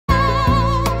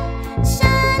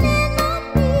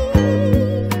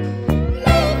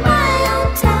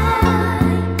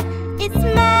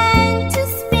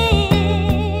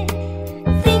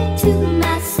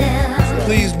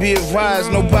advise,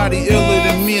 nobody iller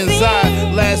than me and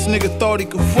Zai. Last nigga thought he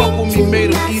could fuck with me,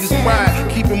 made him eat his pride.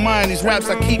 Keep in mind, these raps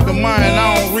I keep in mind,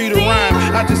 I don't read a rhyme.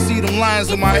 I just see them lines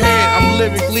in my head, I'm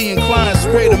lyrically inclined.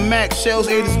 Spray the Mac, shells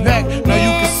ate his back, now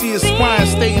you can see his spine.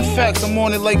 Stating facts, I'm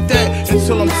on it like that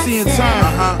until I'm seeing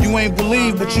time. You ain't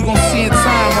believe, but you gon' see in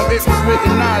time. My it was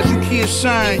written eyes, you can't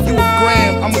shine. You a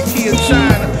gram, I'm a key of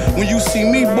China. When you see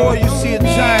me, boy, you see a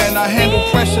giant. I handle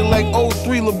pressure like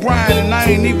 03 LeBron, and I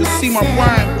ain't even see my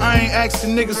prime. I ain't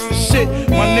asking niggas for shit,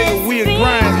 my nigga, we a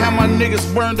grind. Have my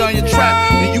niggas burn down your trap,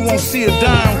 and you won't see a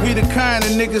dime. We the kind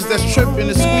of niggas that's tripping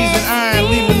and squeezing iron.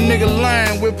 Leave a nigga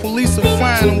lying where police will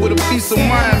find him with a piece of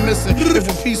mind missing. If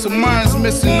a piece of mind's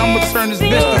missing, I'ma turn this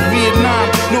bitch to Vietnam.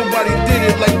 Nobody did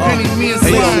it like Benny, me and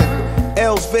Slime.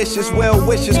 L's vicious, well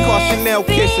wishes, caught Chanel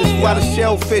kisses. While the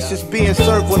shellfish is being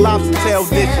served with lobster tail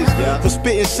dishes. For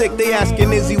spitting sick, they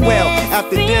asking is he well.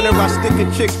 After dinner, I stick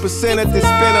a chick's percenter, then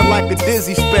spin her like a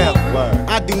dizzy spell.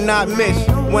 I do not miss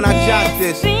when I jot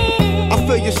this. I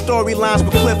fill your storylines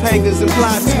with cliffhangers and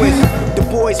plot twists. The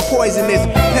boy's poisonous,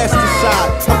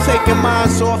 pesticide. I'm taking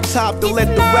mines off top to let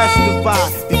the rest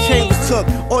divide. The chain was took,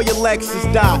 all your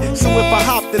Lexus died. So if I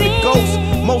hopped in the ghost,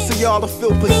 most of y'all will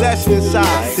feel possessed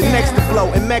inside. The next to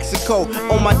blow in Mexico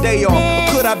on my day off.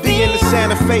 Or could I be in the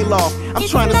Santa Fe loft? I'm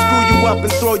trying to screw you up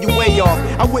and throw you way off.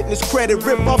 I witnessed credit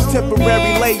rip-offs,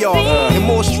 temporary layoffs, and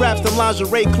more straps than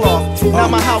lingerie cloth. Now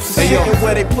my house is sitting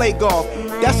where they play golf.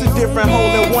 That's a different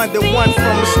hole than one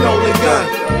from a stolen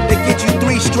gun. They get you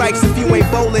 3 strikes if you ain't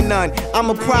bowling none.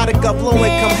 I'm a product of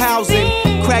low-income housing.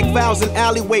 Crack vows in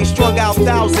alleyways, strung out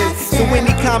thousands. So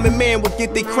any common man would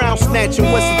get their crown snatched,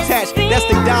 and what's attached, that's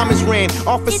their diamonds ran.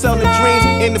 Off for selling dreams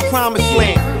in the promised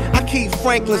land. I keep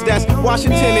Franklin's, that's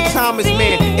Washington and Thomas,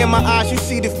 man. In my eyes, you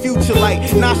see the future like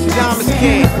Nostradamus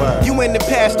can. You in the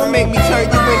past, don't make me turn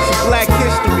you into black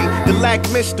history. The lack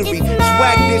mystery,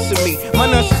 swag dissing me. My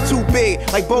nuts is too big,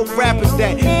 like both rappers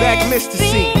that back Mr.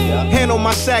 C. Hand on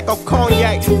my sack of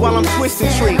cognac while I'm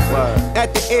twisting tree.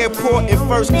 At the airport in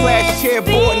first class, chair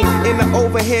boarding. In the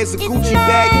overheads, a Gucci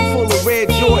bag full of red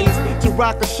Jordans. To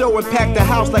rock a show and pack the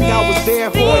house like I was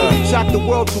there Horton. Shock the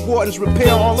world to Wardens,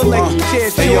 repair all electric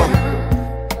chairs short.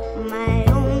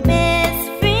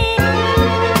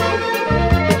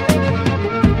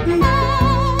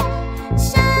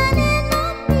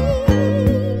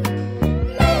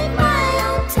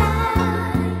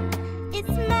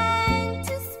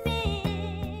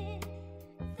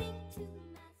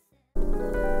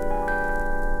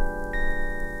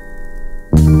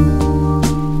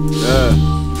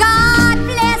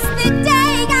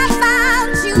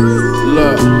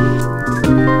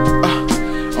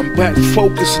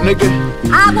 Focus, nigga.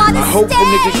 I hope a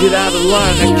nigga get out of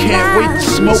line. I can't wait to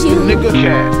smoke a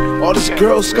nigga. All this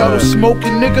Girl Scout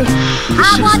smoking, nigga.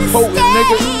 This shit's potent,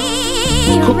 nigga.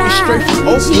 Cooking straight from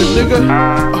Oakland, nigga.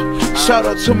 Shout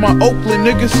out to my Oakland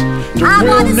niggas. The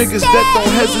real niggas that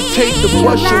don't hesitate to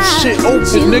bust your shit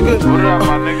open, nigga.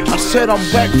 I said I'm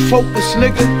back focused,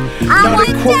 nigga. Now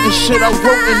they quoting shit I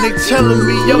wrote and they telling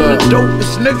me I'm the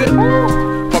dopest, nigga.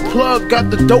 My plug got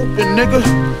the doping, nigga.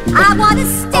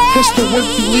 A pistol whip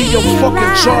you leave your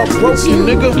fucking jaw broken,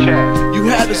 nigga. You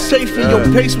had a safe in your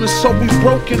basement, so we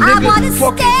broken, nigga.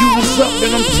 Fucking you was up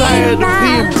and I'm tired of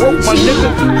being broke, my nigga.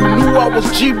 You knew I was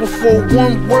G before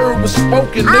one word was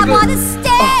spoken, nigga.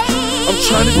 I'm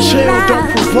trying to chill, don't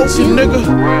provoke it, nigga.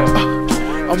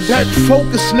 I'm back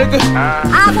focused, nigga.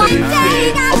 I brought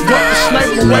the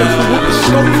sniper rifle with the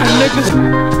scope for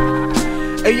niggas.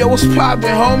 Hey yo, what's poppin',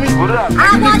 homie? You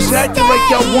niggas acting like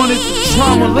y'all wanted the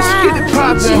drama. Let's get it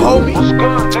poppin', homie.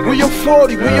 Where your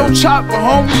 40, where your chopper,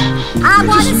 homie? You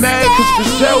just mad cause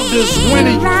Griselda's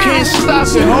winning, you can't stop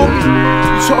it, homie.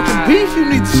 You talking beef, you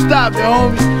need to stop it,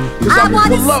 homie. Cause I'ma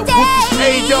pull up with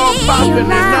this AR poppin'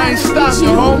 and I ain't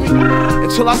stopping, homie.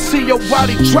 Until I see your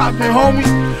body dropping, homie.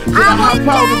 Then I hop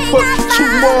out and put 2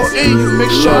 more in you. Make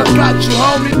sure I got you,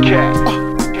 homie.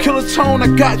 Killer Tone, I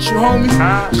got you, homie.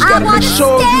 Just gotta make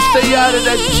sure you stay out of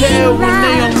that jail when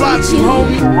they unlock you,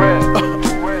 homie.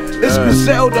 It's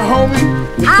Griselda, homie.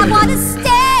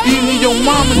 Even your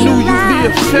mama knew you'd be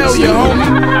a failure,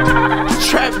 homie.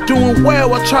 Trap doing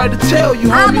well, I tried to tell you,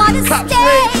 homie. Cops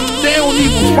red, they don't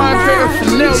even find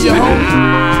paraphernalia, homie.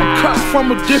 I'm cut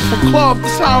from a different cloth,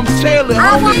 that's how I'm tailored,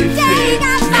 homie.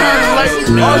 Kinda like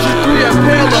Elzhi 3 at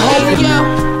Baylor,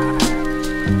 homie.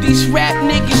 These rap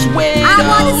niggas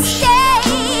weirdos.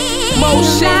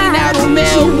 Most ain't out on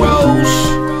Melrose.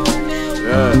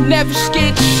 Never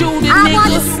scared to shoot a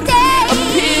nigga.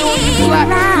 Appear on your block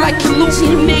like a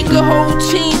loopy nigga. Whole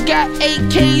team got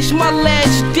AKs, my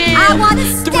last deal.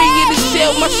 3 in the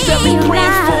cell, my celly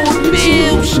praying for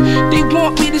pills. They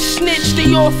want me to snitch,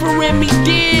 they offering me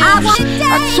deals.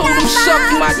 I told them suck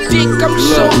my dick, I'm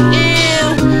so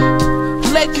ill.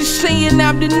 Legends saying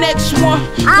I'm the next one.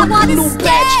 With the new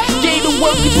batch, gave the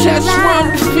work a test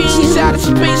run. The fiends out of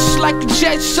space like a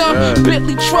jet, son.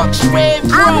 Bentley trucks, red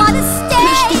rum.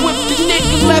 Pistol whip the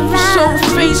nigga, left his soul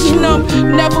face numb.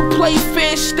 Never play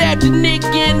fair, stabbed the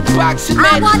nigga in the boxing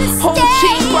match. Whole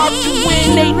team about to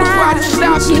win, ain't nobody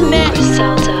stopping that.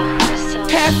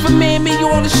 Half a man me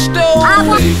on the stove. I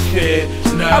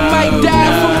might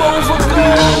die from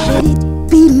overgrowth.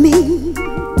 Be me.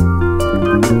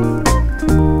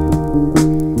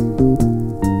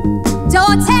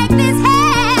 Don't take this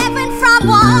heaven from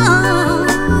one.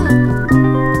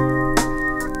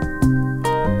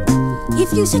 If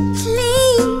you should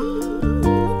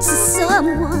cling to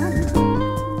someone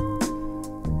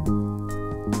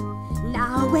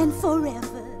now and forever.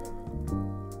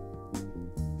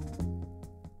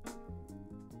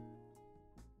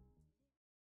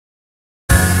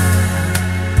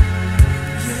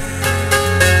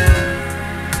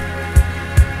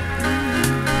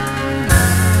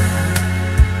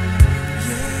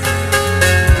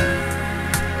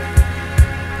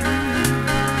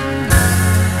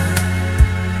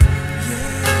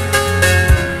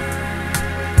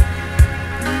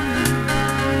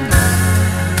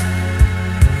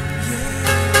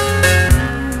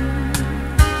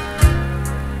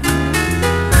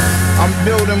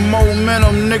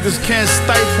 Momentum, niggas can't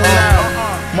stifle now.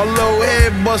 My little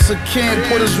head buster can't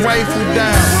put his rifle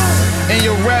down. In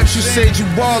your raps you said you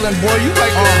ballin', boy, you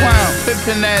like a clown.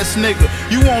 Pippin' ass nigga,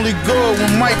 you only good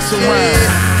when Mike's around.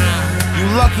 You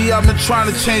lucky I've been trying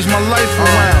to change my life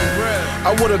around.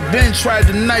 I would've been tried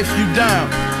to knife you down.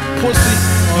 Pussy,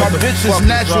 my bitch is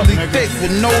naturally thick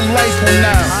with no life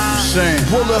now.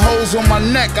 Bullet holes on my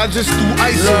neck, I just threw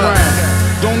ice around.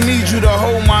 Don't need you to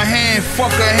hold my hand,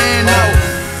 fuck a hand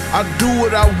out. I do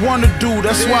what I wanna do,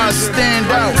 that's why I stand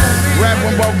out.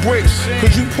 Rapping about bricks,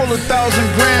 could you pull 1,000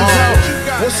 grams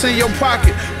out? What's in your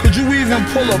pocket? Could you even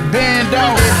pull a band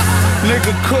out?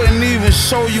 Nigga couldn't even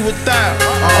show you a thigh.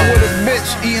 I'm with a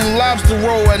bitch eating lobster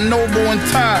roll at Noble and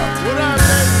Tile.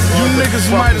 You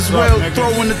niggas might as well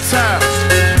throw in the towel.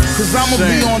 Cause I'ma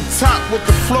be on top with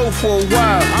the flow for a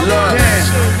while.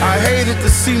 Damn, I hated to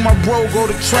see my bro go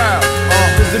to trial.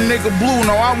 Cause the nigga blue,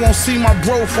 no, I won't see my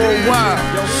bro for a while.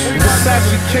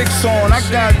 Versace kicks on, I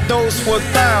got those for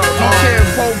 1,000. Don't care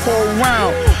if Popo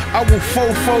around, I will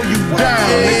fofo you down.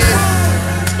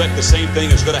 Expect the same thing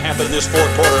is gonna happen in this fourth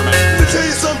quarter, man. Let me tell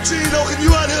you something, Gino,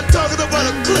 you out here talking about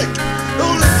a clique. The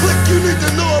only clique you need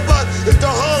to know about is the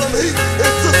Harlem Heat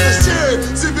and Sister Sherry.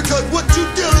 See, because what you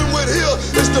dealing with here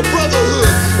is the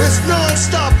brotherhood. It's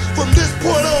non-stop from this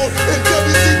point on in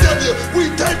WCW.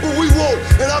 We take what we want,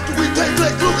 and after we take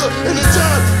Lex Luger in the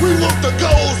time, we want the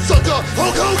gold sucker.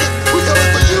 Hulk Hogan, we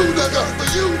coming for you, nigga. For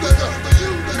you, nigga. For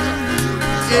you, nigga. For you,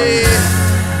 nigga.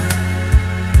 Yeah.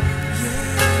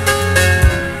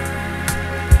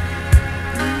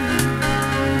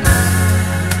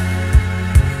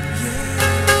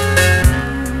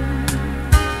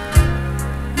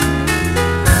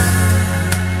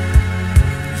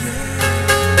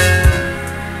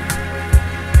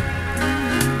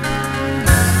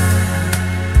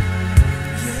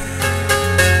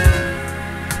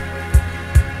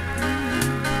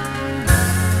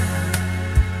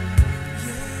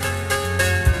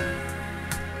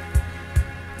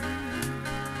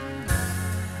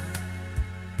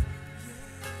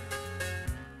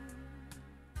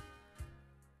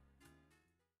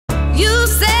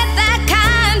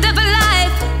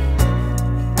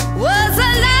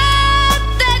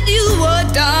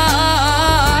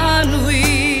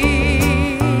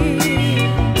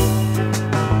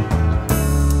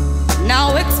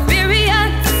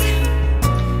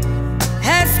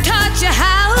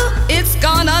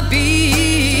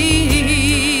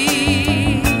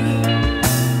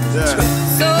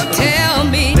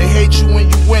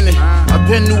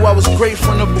 Knew I was great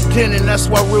from the beginning, that's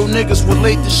why real niggas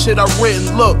relate the shit I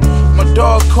written. Look, my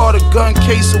dog caught a gun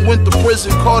case and went to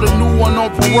prison. Caught a new one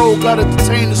on parole, got a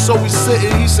detainer, so we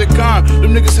sitting. He said, Con,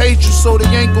 them niggas hate you, so they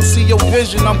ain't gon' see your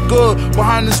vision. I'm good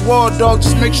behind this wall, dog,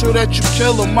 just make sure that you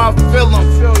kill him. I feel him.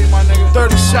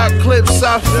 30 shot clips,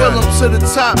 I fill him to the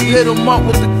top. Hit him up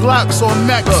with the Glocks or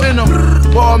Max in him.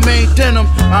 Ball main denim,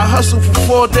 I hustle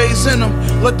for 4 days in them.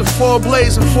 Let the 4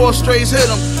 blaze and 4 strays hit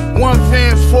them. 1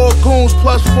 van, 4 goons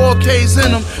plus 4 Ks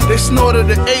in them. They snorted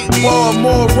an 8 ball,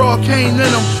 more raw cane in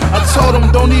them. I told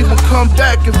them don't even come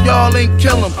back if y'all ain't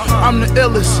kill him. I'm the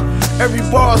illest. Every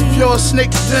bar's pure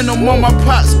snake venom. On my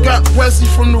pots got Wesley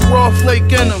from the raw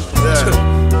flake in them.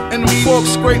 And the fork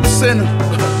scrapes in them.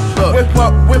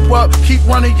 whip up, keep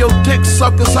running your dick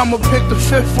suckers. I'ma pick the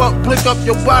fifth up, blick up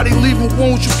your body, leaving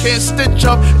wounds you can't stitch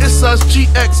up. It's us,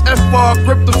 GX, FR,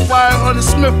 grip the 500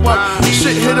 Smith up.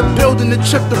 Shit hit a building and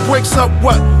chip the bricks up,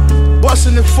 what?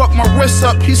 Bustin' and fuck my wrists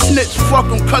up, he snitched, fuck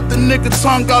him. Cut the nigga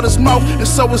tongue out his mouth and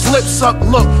sew his lips up.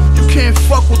 Look, you can't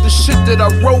fuck with the shit that I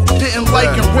wrote, didn't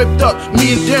like and ripped up.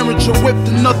 Me and Derringer whipped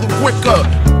another brick up.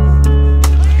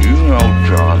 You know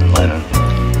John Lennon?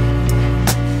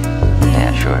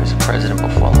 Yeah, sure, he was president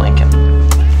before Lincoln.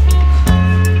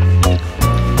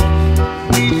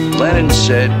 Lennon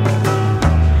said,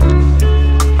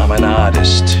 I'm an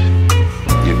artist.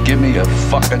 You give me a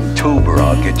fucking tuber,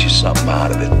 I'll get you something out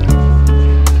of it.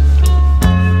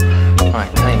 I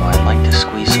tell you what, I'd like to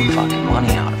squeeze some fucking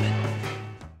money out of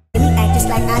it. You act just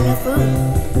like I'm your food.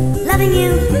 Loving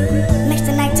you makes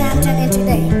the nighttime turn into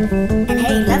day. And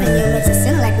hey, loving you makes a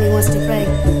sinner like me wants to pray.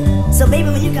 So baby,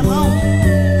 when you come home,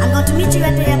 I'm going to meet you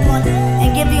at the airport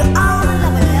and give you all the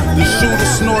love and ever. The shooter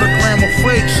snorted gram of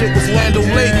flake, shit was Lando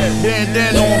Lake.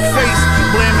 Bandana on face,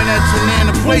 blaming that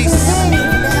Janana place.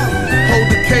 Hold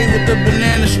the K with the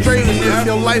banana straight, and if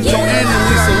your life don't end, at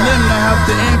least a limb to have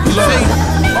to amputate.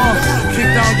 Kick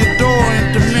down your door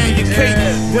and demand your cake.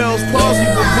 Bell's palsy,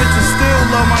 but bitches still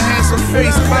love my handsome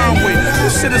face. Conway,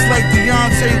 this shit is like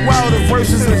Deontay Wilder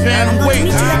versus a Phantom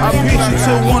Weight. I beat you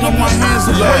till one of my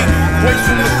hands away. Break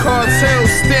from the cartel,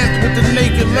 stamped with the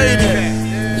naked lady.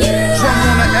 Drum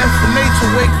on the F for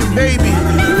nature, wake your baby.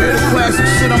 Hear the classic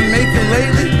shit I'm making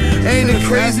lately? Ain't it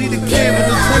crazy? The kid with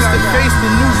the twisted face, the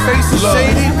new face is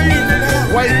shady.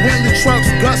 White Bentley trucks,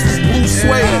 guts was blue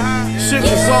suede. Shit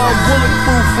was all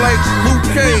bulletproof like Luke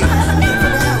Cage.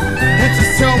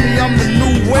 Bitches tell me I'm the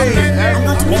new wave.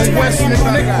 On West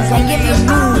Nicholas, I'm the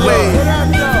new wave.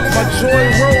 My Joy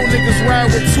Road niggas ride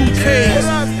with 2 Ks.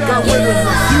 Got rid of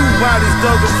a few bodies,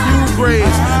 dug a few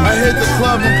graves. I hit the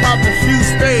club and popped a few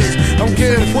spades. I'm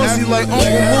getting pussy like Uncle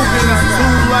Luke in his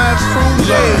 2 live crew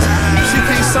days. She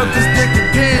can't suck this dick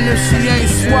again if she ain't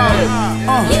swallowed.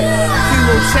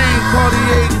 Kilo chain,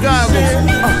 Cartier goggles.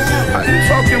 How you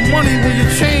talking money when your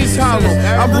chain's hollow?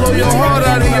 I blow your heart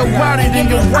out of your body,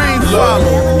 then your brain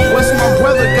follow. What's my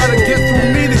brother? Gotta get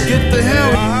through me to get to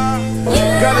him.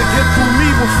 Gotta get through me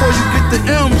before you get the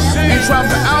M's. Ain't dropped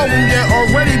the album yet,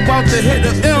 already about to hit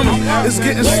the M. It's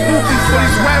getting spooky for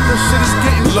these rappers, shit is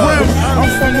getting grim. I'm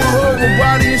from the hood where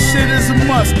body and shit is a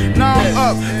must. Now I'm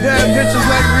up, bad bitches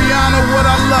like Rihanna, what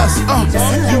I lust.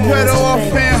 You better off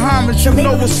paying homage, you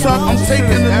know what's up. I'm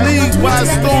taking the leagues by a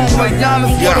storm like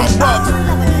Giannis for the Bucks.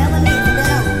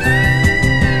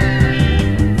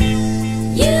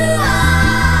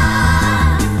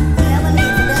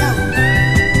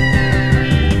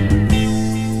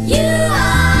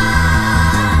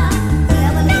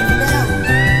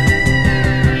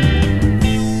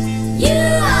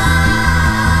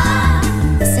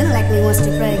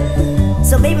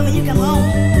 So baby, when you come home,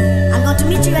 I'm going to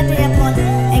meet you at the airport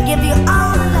and give you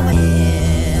all the love.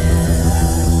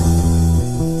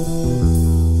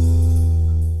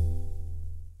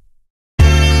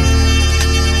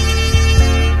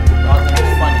 Y'all think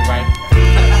it's funny, right?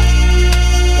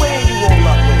 Where you roll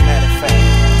up with, matter of fact?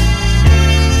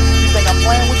 You think I'm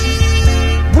playing with you?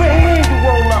 Where you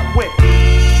roll up with?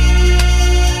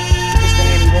 It's the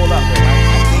hand you roll up with, right?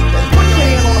 Put your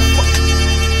hand on the fuck.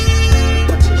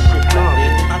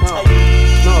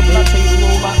 Didn't I tell you to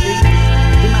roll up, nigga?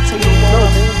 Didn't I tell you to roll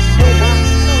up?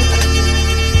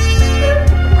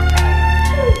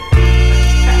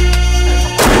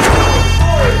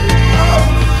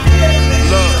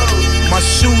 Look, my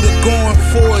shooter going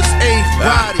for his 8th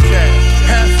body.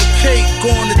 Half a cake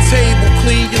on the table,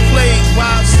 clean your plate.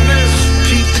 Wild Smith,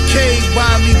 keep the cake by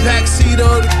me, backseat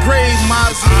of the grave.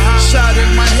 Mozzie, shot in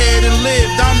my head and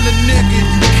lived. I'm the nigga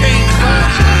you can't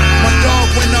body. My dog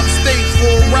went upstate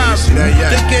for a robbery.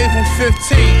 They gave him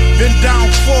 15, been down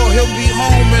 4. He'll be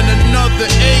home in another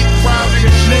 8 probably.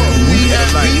 Nigga we had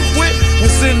beef with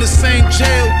was in the same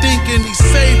jail, thinking he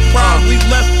safe. Probably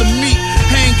left the meat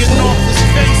hanging off his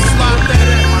face. Slide that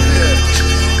at my head.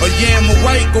 A yam of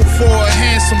white go for a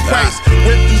handsome price.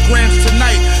 Whip them grams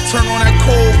tonight, turn on that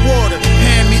cold water,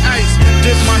 hand me ice,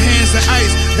 dip my hands in ice.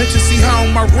 Bitches see how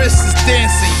my wrist is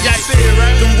dancing, yikes.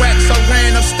 Them racks I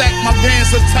ran up, stacked my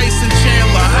bands up, Tyson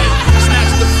Chandler height.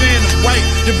 Snatched the Phantom white,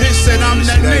 the bitch said I'm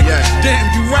that nigga. Damn,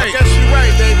 you right, guess you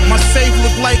right, baby. My safe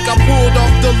look like I pulled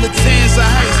off the Latanza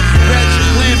heist.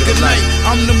 Ratchet Lamb, good night,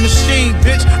 I'm the machine,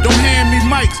 bitch, don't hand me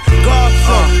mics.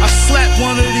 Godfuck, I slapped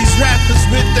one of these rappers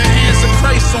with the hands of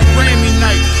Christ on Grammy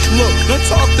night. Look, don't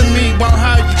talk to me about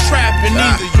how you trapping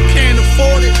either. You can't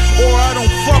afford it, or I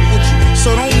don't fuck with you.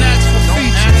 So don't ask for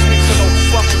features.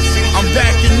 I'm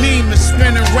back in Neiman,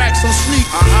 spinning racks on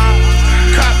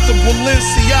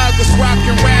Balenciagas,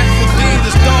 rockin'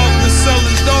 Raffidinas, dog been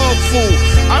selling dog food.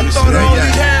 I thought all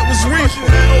he had was reefer.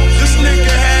 This nigga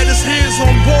had his hands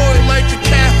on board like a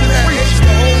Catholic preacher.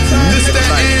 This that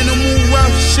animal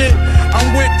rough shit.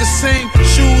 I'm with the same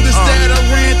shooters that I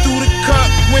ran through the cut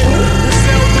with.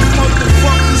 Sell the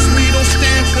motherfuckers, we don't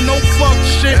stand for no fuck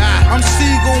shit. I'm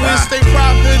Sigel and stay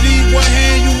property. What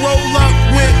hand you roll up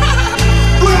with?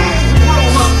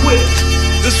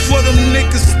 This for them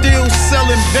niggas still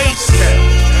selling bass.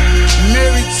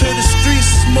 Married to the streets,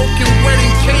 smoking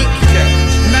wedding cake.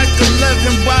 Mac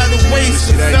 11 by the waist,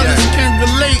 the fellas can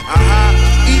relate.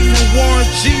 Even Warren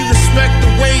G respect the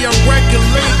way I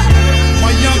regulate. My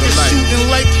youngest shooting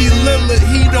like he Lillard,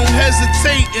 he don't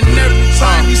hesitate. And every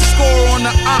time he score on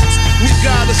the ops, we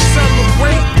gotta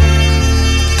celebrate.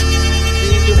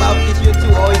 See your mouth get you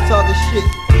too, always talking shit.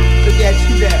 Look at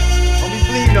you now. Don't be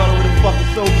bleeding all over the fucking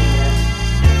sofa, man.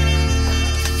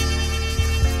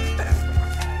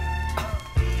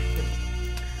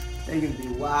 Niggas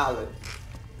be wildin'.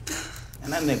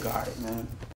 And that nigga alright, man.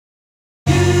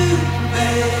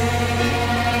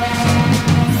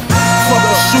 Fuck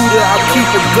a shooter, I keep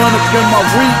a gun up in my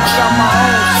reach.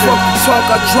 Fuck the talk,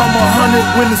 I drum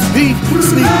 100 when it's beef.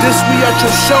 Sneak this, we at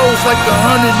your shows like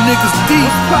 100 niggas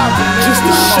deep. Just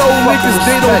to show niggas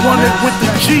they don't want it with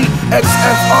the G.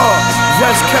 XFR,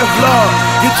 that's Kevlar.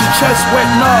 Get your chest wet,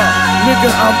 nah. Nigga,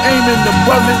 I'm aiming to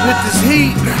buzz it with this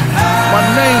heat. My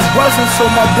name buzzing, so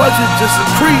my budget just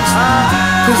increased.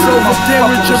 Cause over there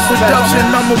in your production,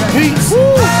 I'm a beast.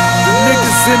 The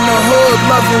niggas in the hood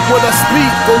loving what I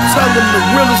speak. Go tell them the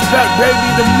realest back, baby.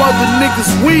 The mother niggas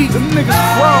weak. Them niggas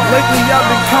wrong. Lately I've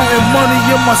been counting money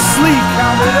in my sleep.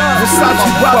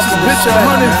 Versace boxes, bitch,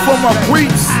 100 for my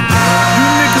briefs. You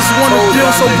niggas wanna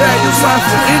deal so bad, you sign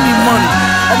for any money.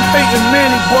 I'm hating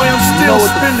Manny, boy, I'm still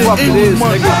spending any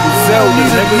money. I don't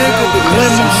need a nigga to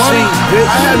lend me money.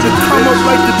 I had to come up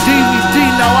like the DVD,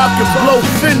 now I can blow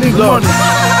Fendi money.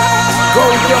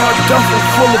 Gold yard dumping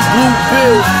full of blue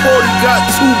bills. 40 got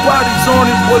 2 bodies on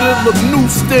it, but it look new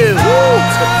still.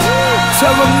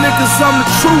 Tell them niggas I'm the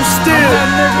truth still.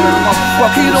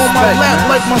 Heat on my lap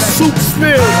like my soup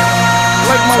spill.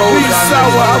 Like my beef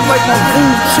sour, I like my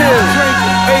food chill.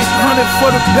 800 for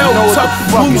the belt, tuck the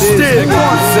blue still.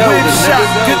 Win shot,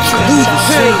 get your loot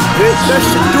pill. That's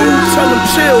your dude, tell him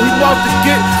chill. He about to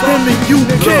get him and you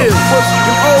killed.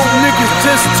 Them old niggas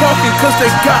just talking cause they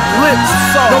got lips.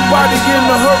 Nobody in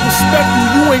the hood respect you,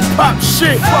 you ain't pop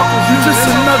shit. You just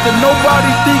another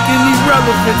nobody thinking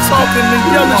irrelevant. Talking and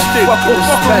yelling shit. Fuck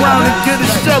around and get a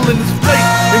shell in his face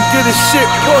and get his shit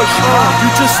pushed. You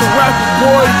just a rapper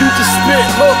boy, you just spit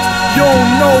hooks. You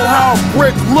don't know how a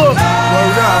brick look.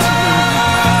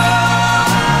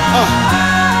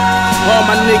 All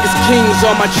my niggas kings,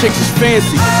 all my chicks is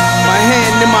fancy. My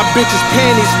hand in my bitch's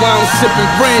panties while I'm sipping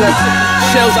brandy.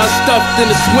 Shells I stuffed in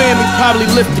a swammy, probably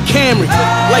lift the Camry.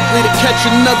 Likely to catch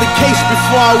another case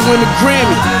before I win a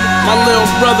Grammy. My little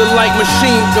brother like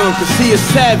machine gun, cause he is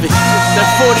savage. That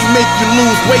 40 make you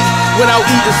lose weight without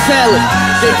eating salad.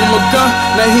 Gave him a gun,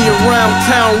 now he around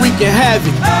town wreaking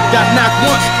havoc. Got knocked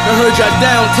once, I heard y'all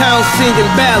downtown singing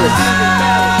ballads.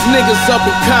 Niggas up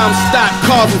in Comstock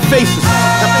carving faces.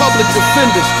 Now public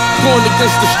defenders going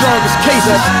against the strongest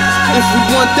cases. If we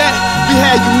want that, we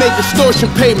had you make extortion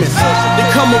payments. They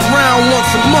come around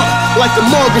once a month like a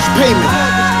mortgage payment.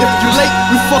 If you late,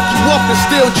 we fuck you up and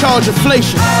still charge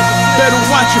inflation. Better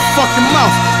watch your fucking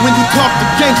mouth when you talk to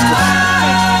gangsters.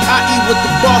 I eat with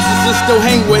the bosses and still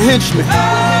hang with henchmen.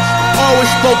 Always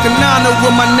spoken honor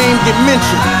when my name get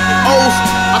mentioned. O's,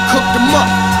 I cook them up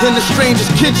in the stranger's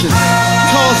kitchen.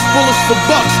 Toss bullets for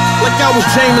bucks like I was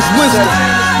Jameis Winston.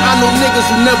 I know niggas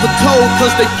who never told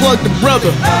cause they plugged the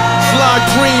brother. Slide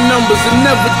green numbers and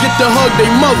never get to hug they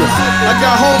mothers. I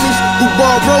got homies who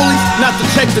bought rollies not to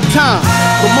check the time.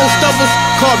 But most of us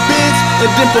caught bids and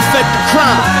then perfect the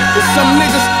crime. And some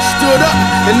niggas stood up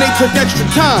and they took extra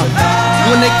time.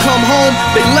 When they come home,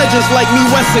 they legends like me,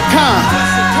 West and Con.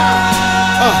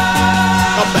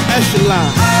 Upper echelon.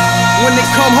 When they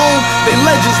come home, they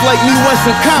legends like me, West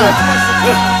and Con.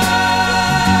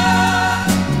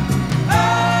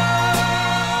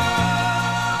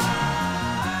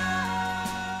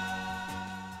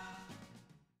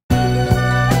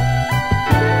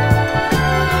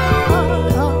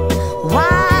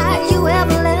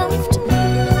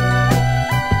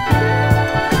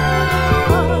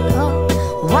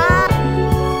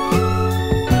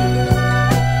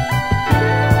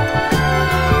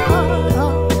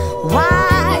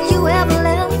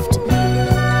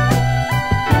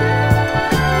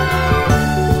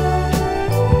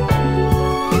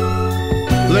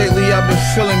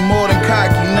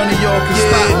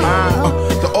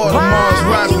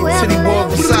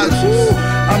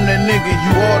 nigga,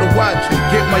 you ought to watch me.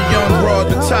 Get my young broad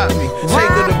to top me. Take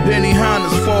her to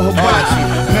Benihana's for hibachi.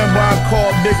 Remember I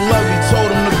called Big Lovey, told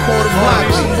him to call the block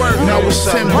me. Now it's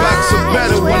 10 blocks or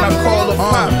better when I call a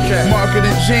pop.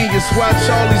 Marketing genius, watch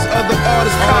all these other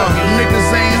artists copy. Niggas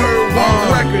ain't heard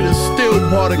one record and still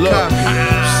bought a copy.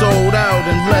 Sold out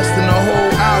in less than a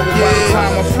whole hour. By the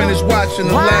time I finished watching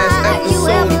the last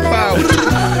episode of Power.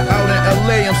 Out in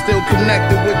LA, I'm still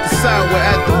connected with the sour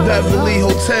at the Beverly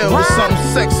Hotel with something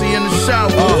sexy in the shower.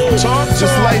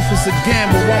 This life is a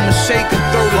gamble, I'ma shake and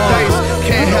throw the dice.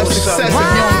 Can't have success if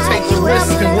you don't take the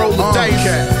risk and roll the dice.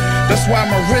 That's why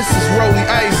my wrist is rolling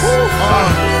ice.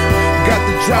 Got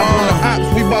the drop on the ops,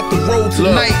 we bout to roll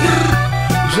tonight.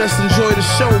 Just enjoy the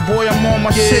show, boy, I'm on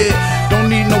my shit. Don't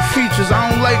need no features,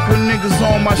 I don't like when niggas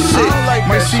on my shit.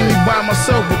 Might see me by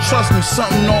myself, but trust me,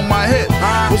 something on my hip.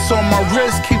 What's on my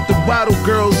wrist, keep the bottle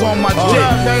girls on my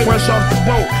dick. Fresh off the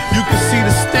boat, you can see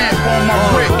the stamp on my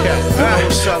brick. Virgil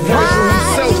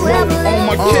himself wrote on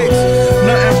my kicks.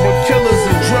 Nothing but killers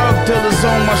and drug dealers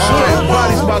on my strip.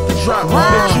 Body's about to drop,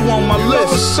 bitch, you on my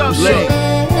list. What's up,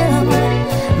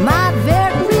 My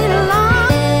very long,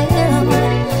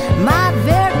 my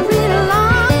very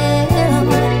long,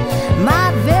 my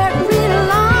very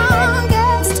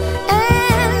longest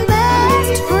and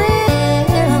best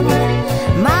friend,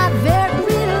 my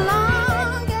very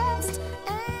longest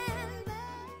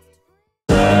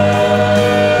and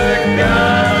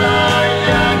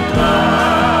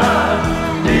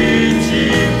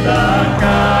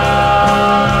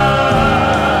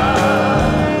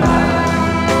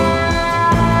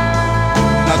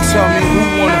Tell me who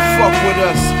wanna fuck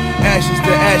with us. Ashes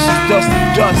to ashes, dust to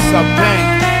dust, I bang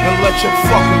and let your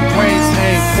fucking brains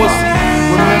hang, pussy.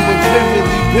 Remember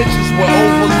vividly, bitches will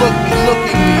overlook me. Look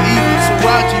at me, even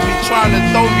Taraji be trying to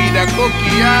throw me that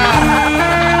cookie.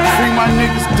 Free my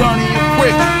niggas, Dunny and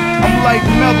Quick. I'm like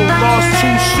Mellow, lost 2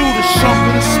 shooters,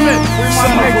 Shumpin' and Smith.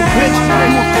 Son of a bitch,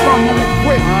 you a crumb on a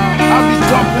brick. I be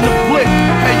dumping the blick.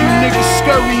 Hey, you niggas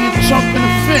scurry and jumping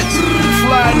the fence.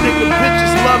 Fly nigga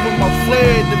bitches loving my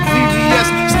flare. The VVS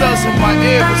studs in my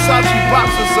ear. Versace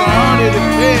boxes 100 a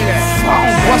pair. I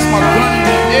don't bust my gun in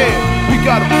the air. We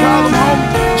got a problem,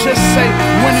 homie? Just say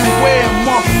when and where,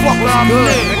 motherfucker, I'm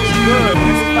there.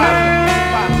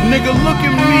 Nigga, look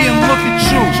at me and look at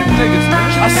you.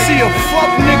 I see a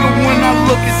fuck nigga when I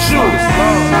look at you.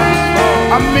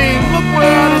 I mean, look where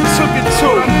I done took it to.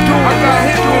 I got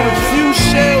hit with a few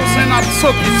shells and I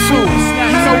took it too.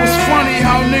 You know it's funny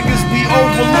how niggas be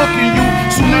overlooking you.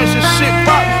 Soon as your shit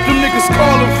pop, them niggas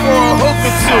calling for a hook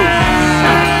or two.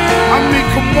 I mean,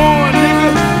 come on,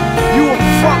 nigga. You a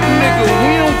fuck nigga,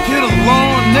 we don't get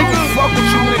along, nigga. Fuck with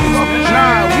you niggas.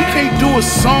 Nah, we can't do a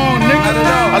song, nigga.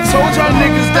 I told y'all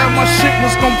niggas that my shit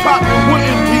was gon' pop, it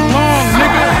wouldn't be long,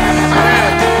 nigga.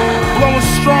 Blowing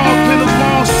strong, been a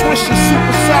long swisher,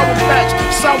 super sour patch,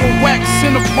 sour wax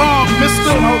in the bomb,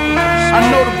 mister. I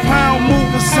know the pound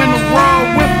movers in the raw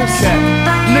whippers.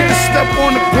 Niggas step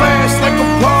on the glass like a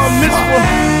bar mitzvah.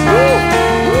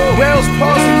 Bells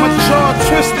pausing, my jaw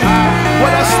twisted,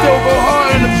 but I still go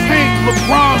hard in the paint,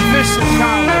 LeBron vicious.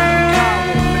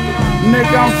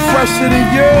 Nigga, I'm fresher than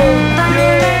you.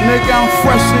 Nigga, I'm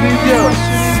fresher than you.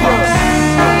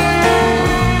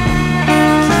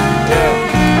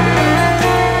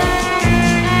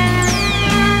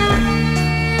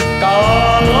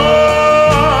 Kalau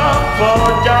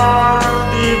fajar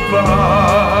tiba,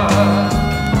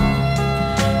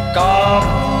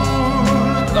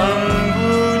 kabut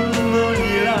embun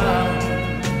menghilang,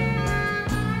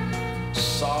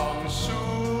 sang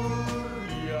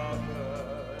surya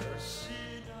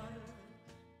bersinar.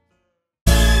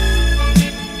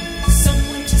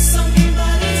 someone to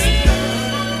somebody's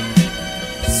love,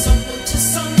 someone to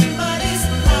somebody's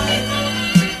life,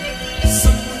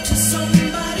 someone to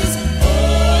somebody's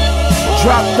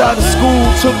Dropped out of school,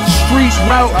 took the street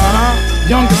route.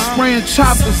 Youngest spraying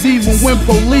choppers even when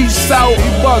police out.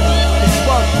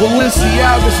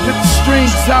 Balenciagas with the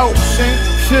strings out.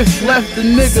 Fifth left the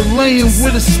nigga laying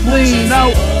with a spleen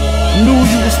out. Knew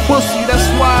you was pussy, that's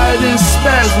why I didn't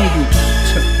spaz on you.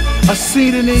 I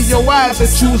seen it in your eyes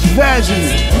that you was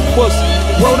vaginal. Pussy.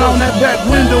 Roll down that back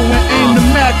window and aim the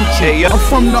Mac at you. I'm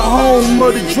from the home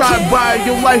of the drive-by,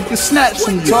 your life gets snatched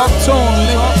from you. Talk to him,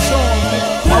 nigga.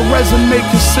 My resume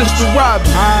consists of robbing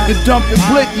and dumping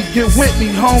blicky, get with me,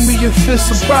 homie, and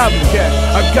fist a problem.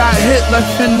 I got hit,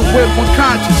 left in the whip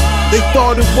unconscious. They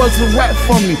thought it was a rap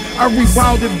for me. I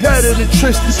rebounded better than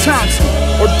Tristan Thompson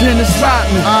or Dennis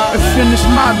Rodman and finished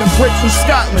mobbing, break from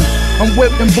Scotland. I'm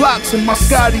whipping blocks in my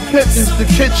Scotty Pippins, the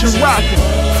kitchen rocking.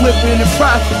 Flipping and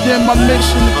profit, then my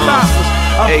mission accomplished.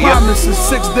 I promise it's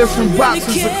 6 different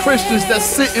boxes of Christians that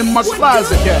sit in my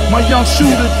closet. My young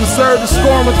shooter deserve to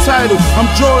score a title. I'm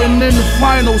Jordan in the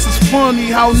finals. It's funny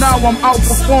how now I'm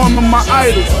outperforming my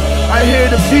idols. I hear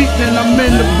the beat, then I'm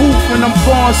in the booth and I'm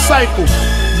going cycle.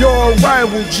 Your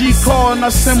rival, G call, and I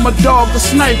send my dog a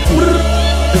sniper.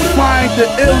 If I ain't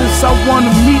the illest, I wanna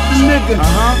meet the nigga.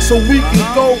 So we can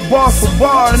go bar for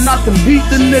bar and I can beat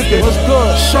the nigga. What's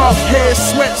good? Sharp head,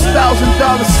 sweats,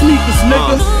 $1,000 sneakers,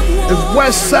 nigga. If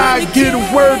Westside get a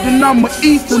word, then I'ma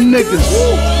eat the niggas.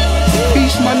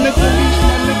 Peace, my nigga. Peace,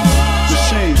 my nigga.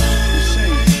 Machine.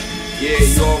 Yeah,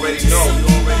 you already know.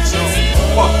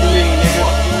 Fuck you mean, nigga.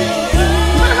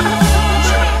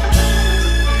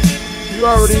 You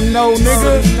already know,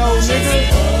 nigga.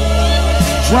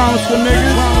 Drums for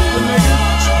niggas.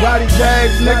 Body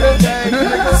bags, nigga.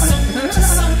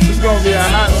 It's gonna be a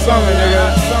hot summer, nigga.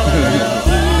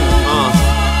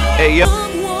 Hey, yo.